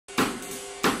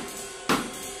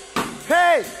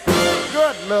Hey,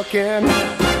 good looking.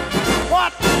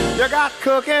 What you got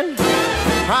cooking?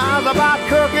 How's about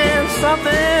cooking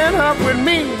something up with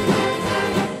me?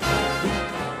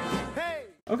 Hey.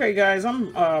 Okay guys,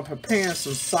 I'm preparing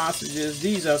some sausages.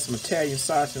 These are some Italian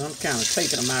sausages. I'm kind of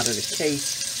taking them out of the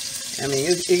case. I mean,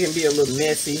 it can be a little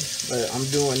messy, but I'm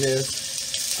doing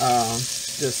this.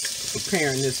 Just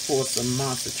preparing this for some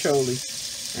Mostaccioli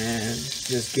and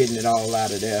just getting it all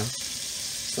out of there.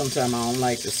 Sometimes I don't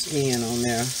like the skin on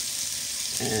there.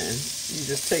 And you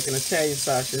just taking Italian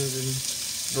sausages and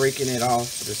breaking it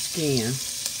off the skin.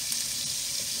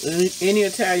 Any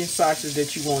Italian sausage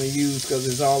that you want to use, because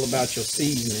it's all about your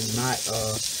seasoning,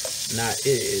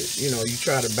 you know, you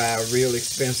try to buy a real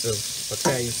expensive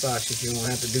Italian sausage, you won't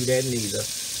have to do that neither.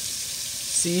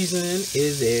 Seasoning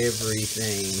is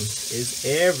everything. It's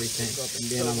everything.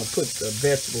 And then I'm gonna put the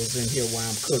vegetables in here while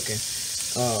I'm cooking.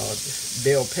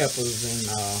 Bell peppers and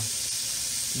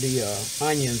the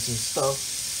onions and stuff.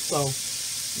 So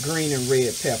green and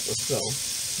red peppers. So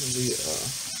we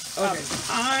okay.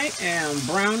 I am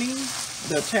browning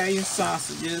the Italian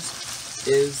sausages.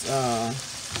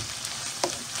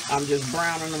 I'm just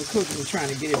browning them, cooking, trying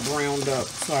to get it browned up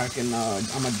so I can I'm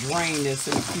gonna drain this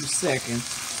in a few seconds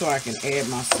so I can add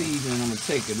my seasoning. I'm gonna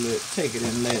take it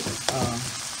and let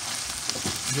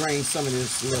drain some of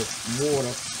this little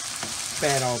water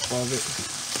fat off of it.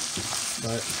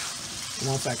 But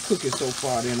once I cook it so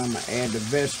far, then I'm gonna add the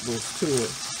vegetables to it,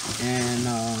 and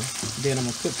then I'm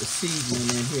gonna put the seasoning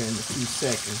in here in a few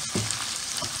seconds.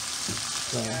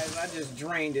 So guys, I just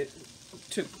drained it,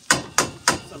 took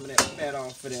some of that fat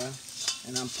off of there,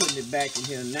 and I'm putting it back in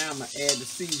here. Now I'm gonna add the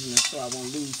seasoning so I won't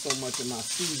lose so much of my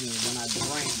seasoning when I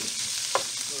drain it.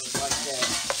 So it's like that.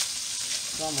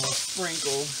 So I'm gonna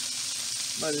sprinkle,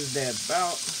 what is that,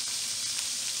 about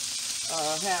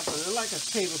half a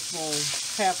tablespoon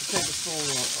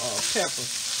of pepper.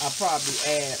 I'll probably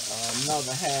add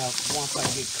another half once I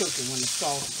get cooking when the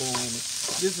sauce goes in it.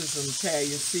 This is some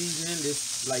Italian seasoning.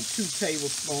 This like 2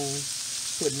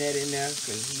 tablespoons. Putting that in there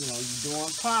because, you know, you're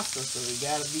doing pasta, so it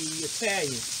gotta be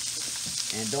Italian.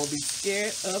 And don't be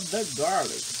scared of the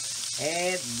garlic.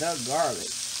 Add the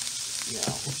garlic, you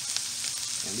know.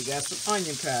 And we got some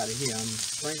onion powder here. I'm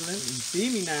sprinkling. You see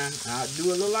me now. I'll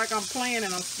do it look like I'm playing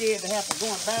and I'm scared to have to go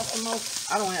and buy some more.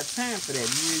 I don't have time for that.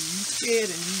 You scared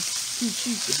and you too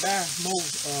cheap to buy more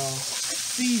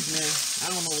seasoning. I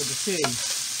don't know what to tell you.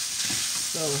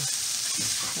 So,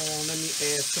 hold on, let me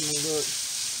add some of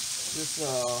this,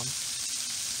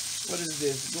 what is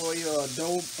this? Goya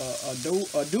adobo?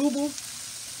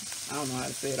 I don't know how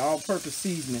to say it. All-purpose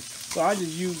seasoning. So I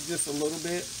just use this a little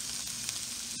bit.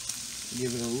 Give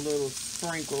it a little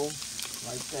sprinkle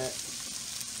like that.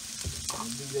 I'm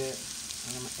gonna do that,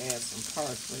 and I'm gonna add some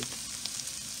parsley.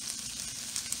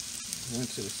 I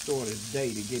went to the store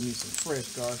today to get me some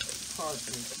fresh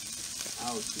parsley.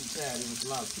 I was too tired. There was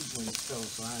a lot of people in the store,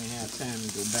 so I didn't have time to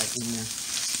go back in there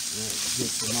and get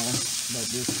some more.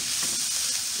 But this,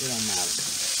 it don't matter.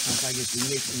 Once I get the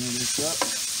mixing this up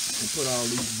and put all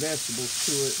these vegetables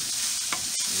to it,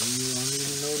 and you don't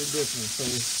even know the difference.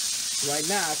 So right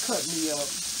now, I cut me up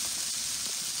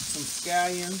some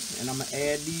scallions, and I'm going to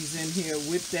add these in here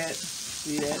with that.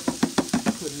 See that?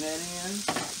 Putting that in.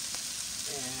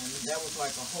 And that was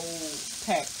like a whole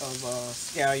pack of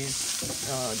scallions.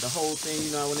 The whole thing,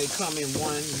 you know, when they come in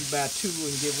one, you buy 2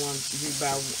 and get one. You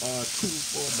buy 2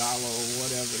 for $1 or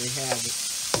whatever they have it.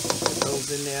 Put those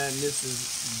in there, and this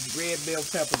is red bell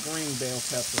pepper, green bell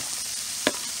pepper.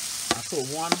 I put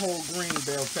 1 whole green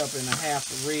bell pepper and a half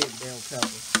of red bell pepper.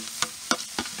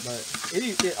 But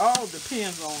it all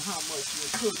depends on how much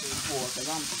you're cooking for. Cause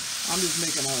I'm just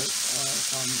making a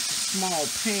small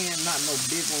pan, not no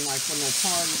big one like for no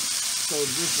party. So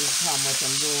this is how much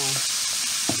I'm doing.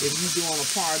 If you're doing a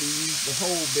party, use the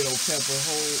whole bell pepper,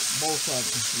 both of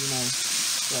them, you know.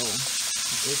 So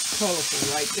it's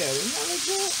colorful like that. Isn't that look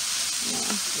good? You know,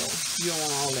 so you don't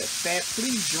want all that fat.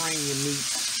 Please drain your meat,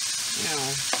 you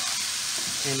know.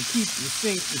 And to keep your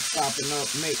sink from stopping up,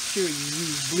 make sure you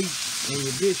use bleach in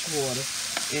your dishwater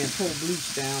and pour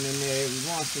bleach down in there every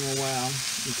once in a while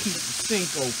to keep the sink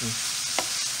open.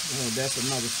 Oh, that's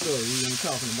another story. We ain't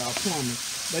talking about plumbing.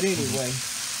 But anyway,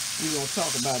 we're going to talk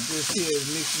about this here.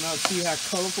 Mixing up. See how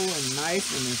colorful and nice,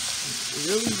 and it's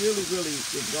really, really, really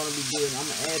it's going to be good. I'm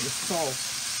going to add the sauce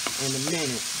in a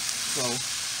minute. So,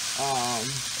 I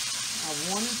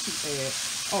wanted to add,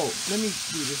 oh, let me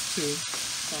do this too.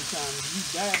 Sometimes if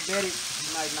you're diabetic, you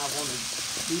might not want to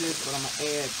do this, but I'm going to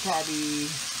add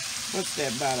probably, what's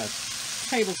that, about a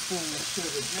tablespoon of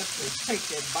sugar just to take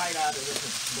that bite out of the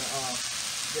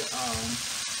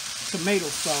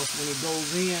tomato sauce when it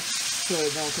goes in. to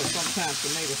it though, because sometimes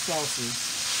tomato sauce is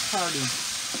hearty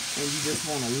and you just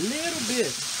want a little bit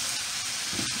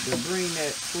to bring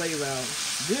that flavor out.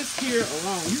 This here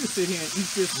alone, you can sit here and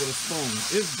eat this with a spoon.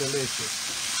 It's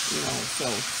delicious, you know. So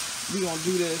we're gonna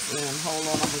do this, and hold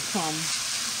on, I'm gonna come.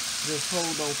 Just hold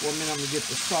on for a minute. I'm gonna get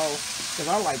the sauce, because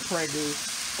I like Prego.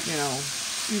 You know,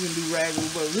 you can do ragu,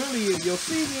 but really, if you're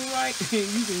seasoning right,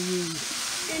 you can use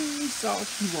any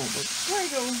sauce you want. But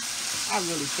Prego, I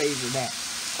really favor that.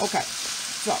 Okay,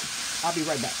 so I'll be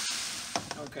right back.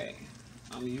 Okay,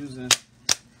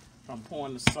 I'm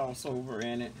pouring the sauce over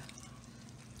in it,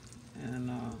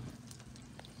 and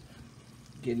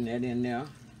getting that in there,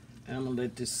 and I'm gonna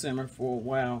let this simmer for a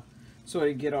while so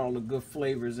they get all the good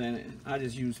flavors in it. I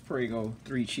just use Prego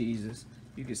 3 cheeses.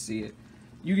 You can see it.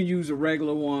 You can use a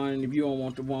regular one if you don't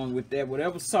want the one with that.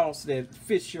 Whatever sauce that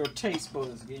fits your taste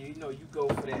buds. You know, you go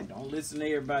for that. Don't listen to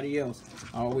everybody else.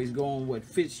 Always go on what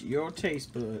fits your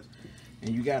taste buds.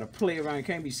 And you got to play around. You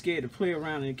can't be scared to play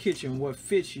around in the kitchen what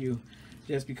fits you.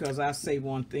 Just because I say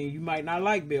one thing, you might not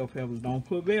like bell peppers. Don't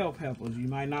put bell peppers. You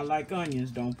might not like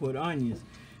onions. Don't put onions.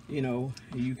 You know,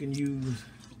 you can use,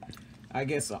 I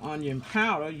guess, an onion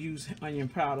powder. Use onion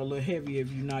powder a little heavier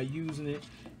if you're not using it.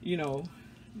 You know,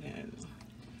 and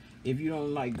if you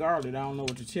don't like garlic, I don't know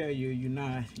what to tell you. You're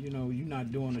not, you know, you're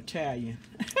not doing Italian.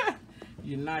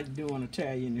 You're not doing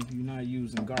Italian if you're not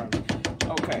using garlic.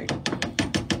 Okay.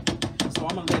 So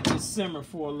I'm gonna let this simmer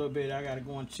for a little bit. I gotta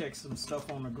go and check some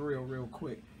stuff on the grill real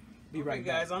quick. Be right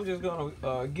back. Guys, I'm just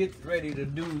gonna get ready to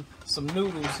do some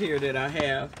noodles here that I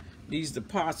have. These the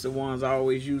pasta ones. I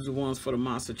always use the ones for the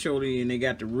Mostaccioli, and they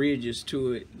got the ridges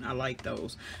to it. I like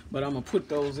those. But I'm gonna put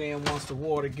those in once the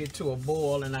water get to a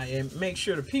boil, and make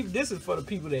sure the people, this is for the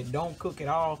people that don't cook at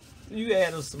all. You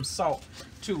add some salt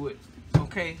to it,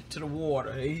 okay, to the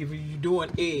water. If you're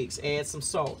doing eggs, add some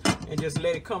salt and just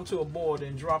let it come to a boil,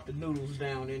 and drop the noodles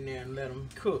down in there and let them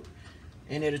cook.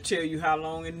 And it'll tell you how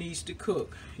long it needs to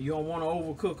cook. You don't want to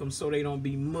overcook them so they don't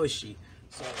be mushy.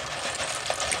 So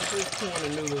I'm just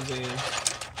pouring the noodles in.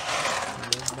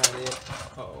 And that's about it.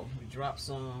 Uh-oh, we dropped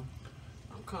some.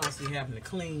 I'm constantly having to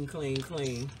clean.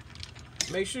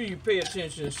 Make sure you pay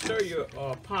attention. Stir your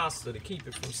pasta to keep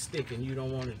it from sticking. You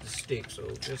don't want it to stick,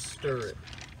 so just stir it.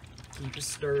 Keep it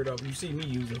stirred up. You see me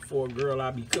using fork, girl.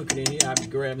 I be cooking in here. I be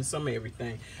grabbing some of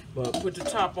everything. But put the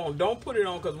top on. Don't put it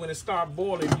on, because when it start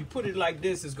boiling, if you put it like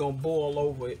this, it's gonna boil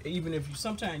over. Even if you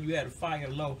sometimes you had a fire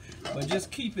low, but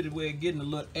just keep it where it's getting a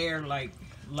little air like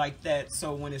that.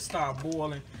 So when it start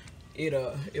boiling, it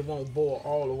won't boil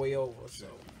all the way over. So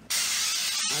I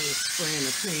just spray in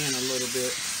the pan a little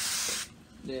bit.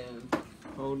 Then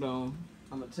hold on.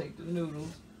 I'm gonna take the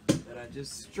noodles that I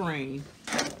just strained,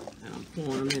 and I'm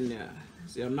pouring them in there.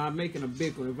 See, I'm not making a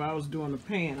big one. If I was doing a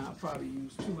pan, I'd probably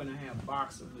use 2.5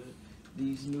 boxes of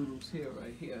these noodles here,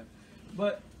 right here.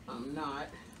 But I'm not.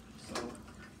 So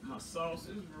my sauce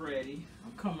is ready.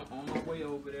 I'm coming on my way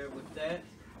over there with that.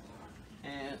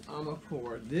 And I'm gonna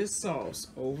pour this sauce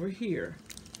over here.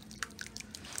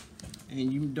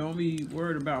 And you don't be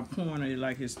worried about pouring it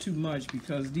like it's too much,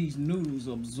 because these noodles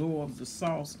absorb the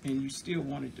sauce and you still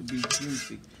want it to be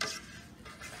juicy.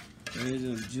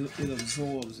 It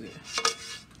absorbs it.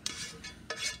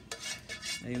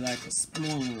 They like a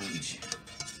sponge.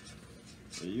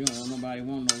 So you don't want nobody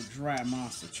want no dry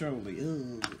Mostaccioli.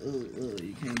 You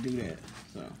can't do that.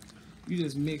 So you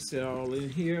just mix it all in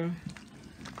here.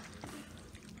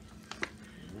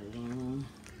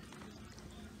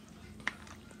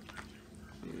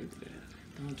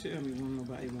 Don't tell me when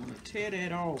nobody want to tear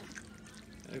that off.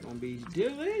 They're gonna be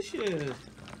delicious.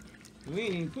 We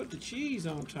ain't even put the cheese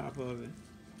on top of it.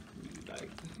 Like,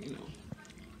 you know,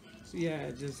 see how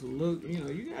it just look. You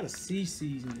know, you gotta see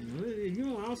seasoning. You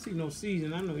know, I don't see no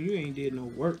seasoning. I know you ain't did no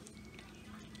work.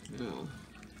 You know,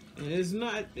 and it's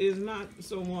not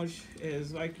so much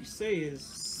as, like you say,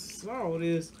 it's salt.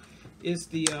 It's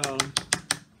the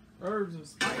herbs and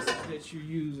spices that you're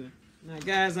using. Now,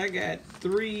 guys, I got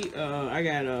you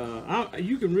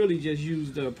can really just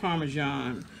use the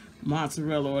Parmesan,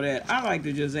 mozzarella, or that. I like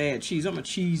to just add cheese. I'm a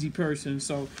cheesy person,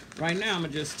 so right now I'm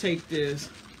gonna just take this,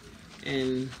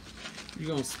 and you're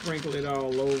gonna sprinkle it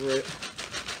all over it.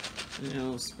 You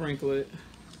know, sprinkle it.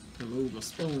 And move my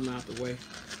spoon out the way.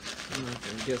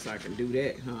 I guess I can do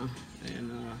that, huh?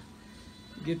 And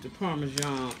get the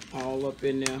Parmesan all up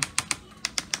in there,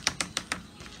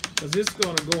 because it's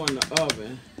gonna go in the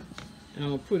oven. And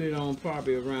I'm going to put it on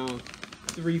probably around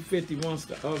 350 once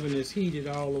the oven is heated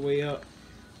all the way up.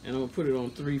 And I'm going to put it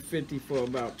on 350 for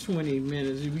about 20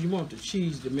 minutes. If you want the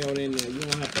cheese to melt in there, you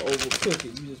don't have to overcook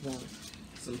it. You just want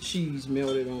some cheese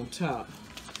melted on top.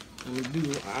 I'm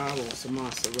going to I want some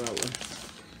mozzarella.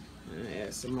 And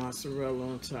add some mozzarella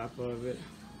on top of it.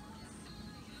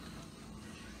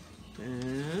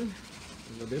 And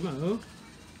a little bit more,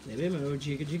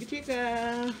 jigga, jigga,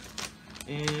 jigga.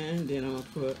 And then I'm gonna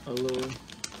put a little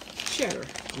cheddar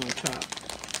on top.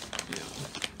 You know,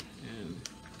 and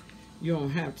you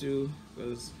don't have to,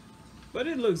 but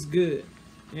it looks good.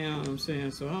 You know what I'm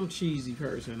saying? So I'm a cheesy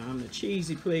person. I'm the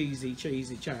cheesy, pleasy,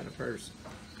 cheesy cheddar person.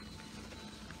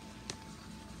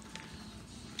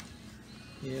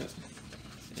 Yeah.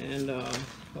 And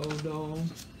hold on.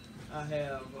 I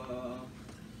have a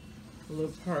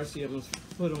little parsley I'm gonna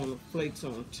put on the flakes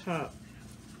on top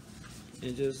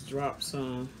and just drop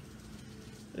some.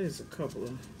 There's a couple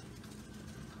of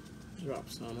drop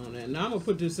some on there. Now I'm gonna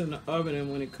put this in the oven, and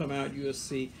when it come out, you'll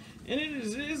see. And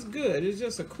it's good. It's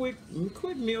just a quick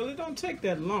meal. It don't take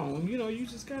that long. You know, you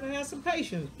just gotta have some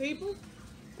patience, people.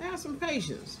 Have some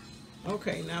patience.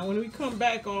 Okay, now when we come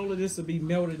back, all of this will be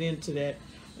melted into that,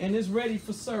 and it's ready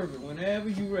for serving whenever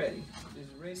you're ready.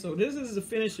 It's ready. So this is the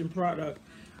finishing product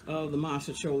of the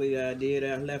Mostaccioli that I did.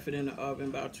 I left it in the oven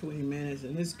about 20 minutes,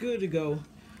 and it's good to go.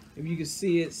 If you can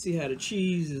see it, see how the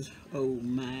cheese is. Oh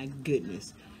my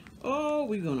goodness. Oh,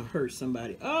 we're gonna hurt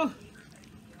somebody. Oh,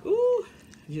 ooh.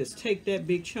 Just take that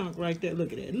big chunk right there.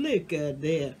 Look at that. Look at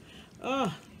that.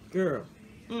 Oh, girl.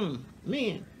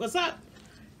 Man, what's up?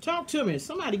 Talk to me.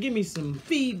 Somebody give me some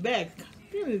feedback.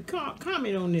 Give me a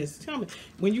comment on this. Tell me.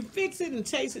 When you fix it and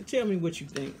taste it, tell me what you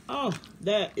think. Oh,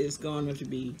 that is going to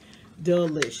be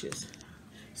delicious.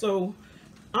 So,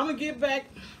 I'm going to get back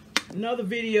another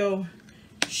video.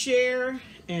 Share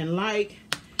and like.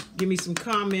 Give me some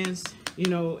comments, you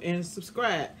know, and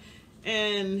subscribe.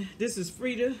 And this is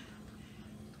Frieda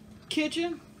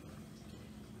Kitchen,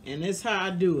 and that's how I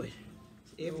do it.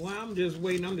 While I'm just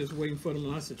waiting for the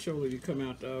Mostaccioli to come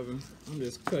out the oven. I'm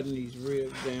just cutting these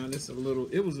ribs down. It's a little,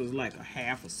 it was just like a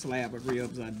half a slab of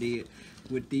ribs I did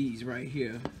with these right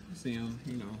here. See them,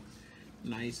 you know,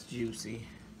 nice, juicy.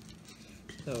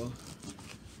 So,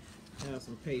 have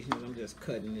some patience. I'm just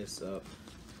cutting this up.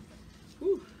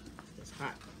 Whew, it's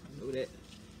hot. I know that.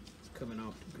 It's coming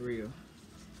off the grill.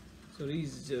 So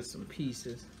these are just some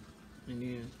pieces, and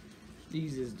then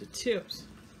these is the tips,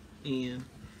 and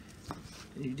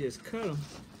you just cut them.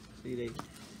 See, they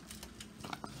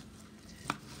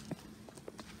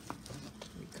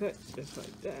cut just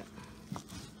like that.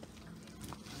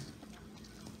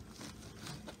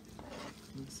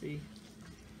 You see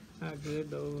how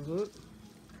good those look.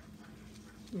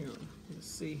 You know, let's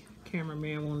see.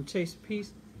 Cameraman want to taste a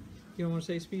piece? You don't want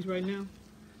to taste a piece right now?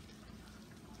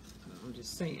 No, I'm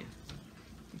just saying.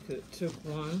 You could have took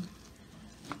one.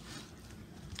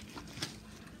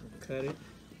 Cut it.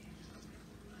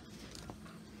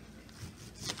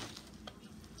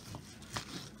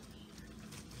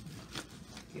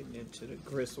 Getting into the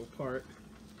gristle part.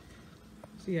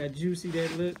 See how juicy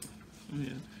that look? Yeah.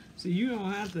 See, you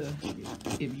don't have to,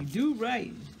 if you do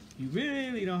right, you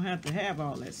really don't have to have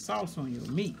all that sauce on your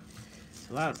meat.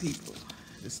 A lot of people,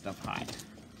 this stuff hot.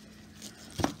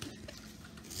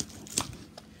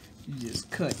 You just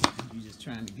cut. You're just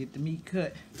trying to get the meat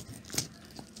cut.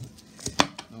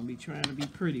 Don't be trying to be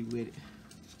pretty with it.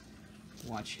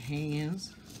 Watch your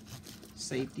hands.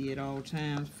 Safety at all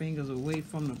times. Fingers away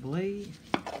from the blade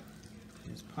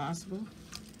as possible.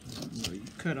 You know, you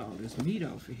cut all this meat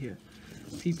off of here.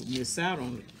 People miss out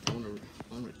on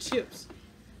the tips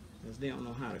because they don't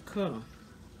know how to cut them.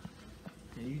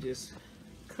 And you just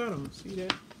cut them. See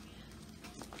that?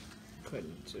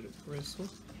 Cutting to the bristle.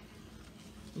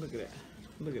 Look at that.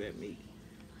 Look at that meat.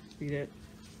 See that?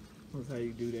 That's how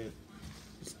you do that.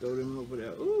 Just throw them over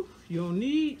there. Ooh, you don't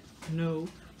need no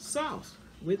sauce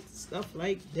with stuff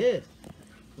like this.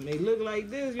 When they look like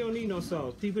this, you don't need no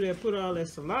sauce. People that put all that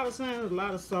salada signs, a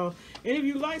lot of sauce. And if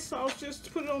you like sauce,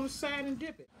 just put it on the side and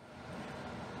dip it.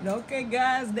 Okay,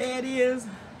 guys, there it is.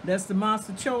 That's the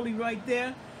Mostaccioli right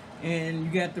there. And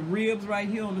you got the ribs right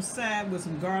here on the side with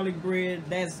some garlic bread.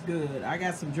 That's good. I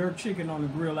got some jerk chicken on the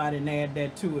grill. I didn't add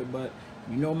that to it, but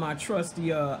you know my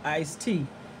trusty iced tea.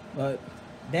 But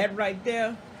that right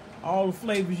there, all the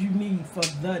flavors you need for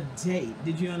the day.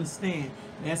 Did you understand?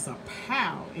 That's a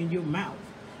pow in your mouth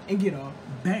and get a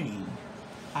bang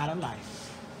out of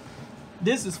life.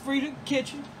 This is Frieda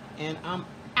Kitchen, and I'm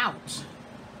out.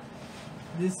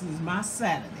 This is my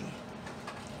Saturday.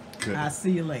 Good. I'll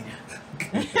see you later.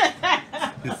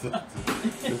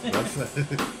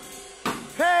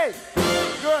 Hey,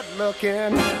 good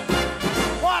looking.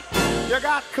 What you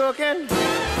got cooking?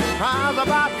 How's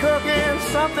about cooking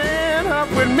something up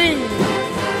with me?